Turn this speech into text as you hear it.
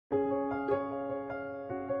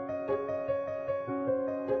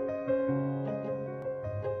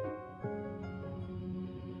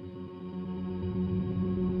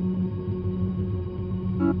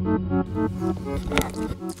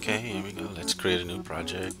Okay, here we go. Let's create a new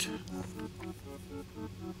project.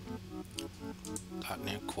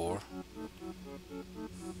 .NET Core.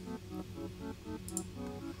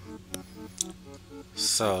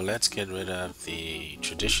 So let's get rid of the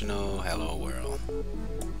traditional hello world.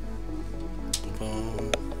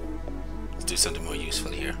 Boom. Let's do something more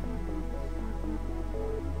useful here.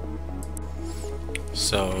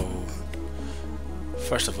 So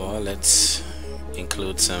first of all, let's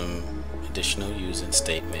include some additional using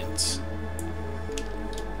statements.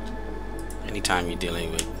 Anytime you're dealing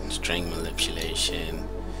with string manipulation,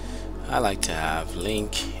 I like to have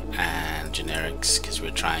link and generics because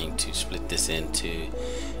we're trying to split this into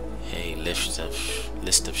a list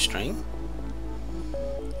of string.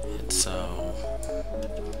 And so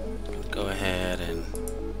go ahead and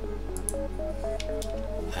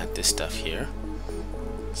add this stuff here.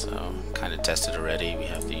 So kind of tested already. We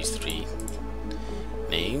have these three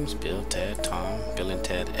names: Bill, Ted, Tom. Bill and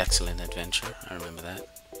Ted Excellent Adventure. I remember that.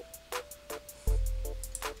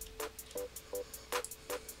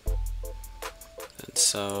 And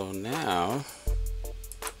so now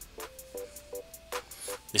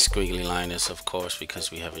this squiggly line is of course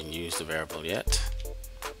because we haven't used the variable yet.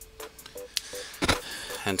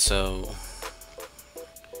 And so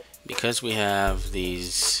because we have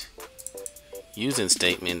these using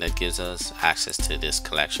statement that gives us access to this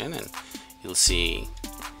collection, and you'll see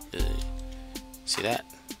that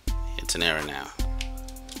it's an error now.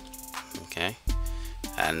 Okay,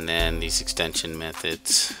 and then these extension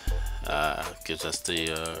methods gives us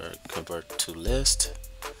the convert to list.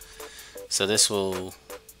 So this will,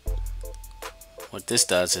 what this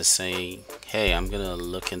does is say, hey, I'm gonna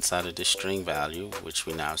look inside of this string value, which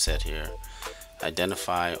we now set here,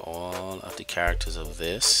 identify all of the characters of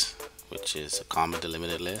this, which is a comma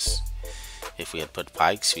delimited list. If we had put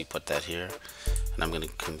pikes, we put that here, and I'm going to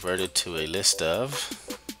convert it to a list of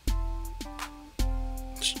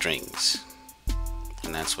strings,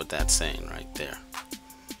 and that's what that's saying right there.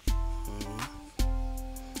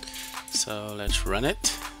 So let's run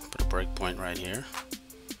it, put a breakpoint right here,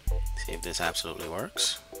 see if this absolutely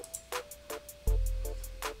works.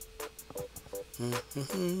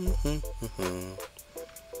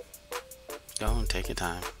 Go and take your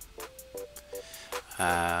time.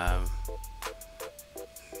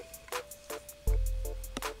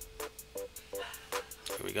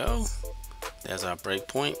 Here we go. There's our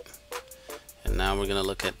breakpoint, and now we're gonna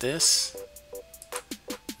look at this.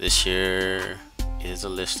 This here is a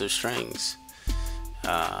list of strings,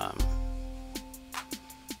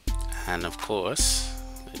 and of course,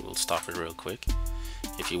 we'll stop it real quick.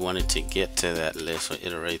 If you wanted to get to that list or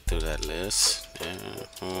iterate through that list,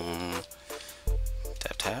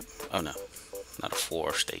 tap tap. Oh no, not a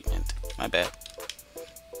for statement. My bad.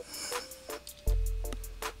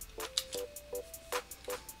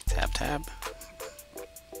 Tab tab.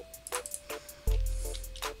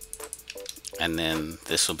 And then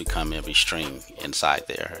this will become every string inside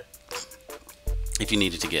there if you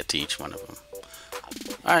needed to get to each one of them.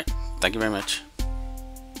 Alright, thank you very much.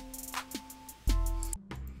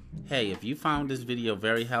 Hey, if you found this video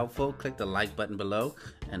very helpful, click the like button below,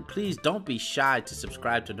 and please don't be shy to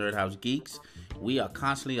subscribe to Nerd House Geeks. We are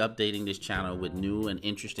constantly updating this channel with new and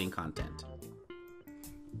interesting content.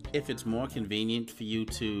 If it's more convenient for you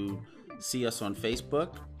to see us on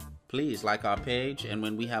Facebook, please like our page, and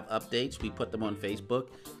when we have updates, we put them on Facebook,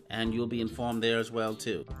 and you'll be informed there as well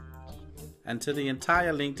too. And to the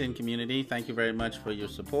entire LinkedIn community, thank you very much for your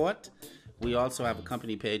support. We also have a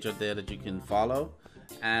company page out there that you can follow,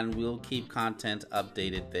 and we'll keep content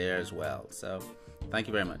updated there as well. So thank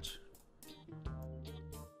you very much.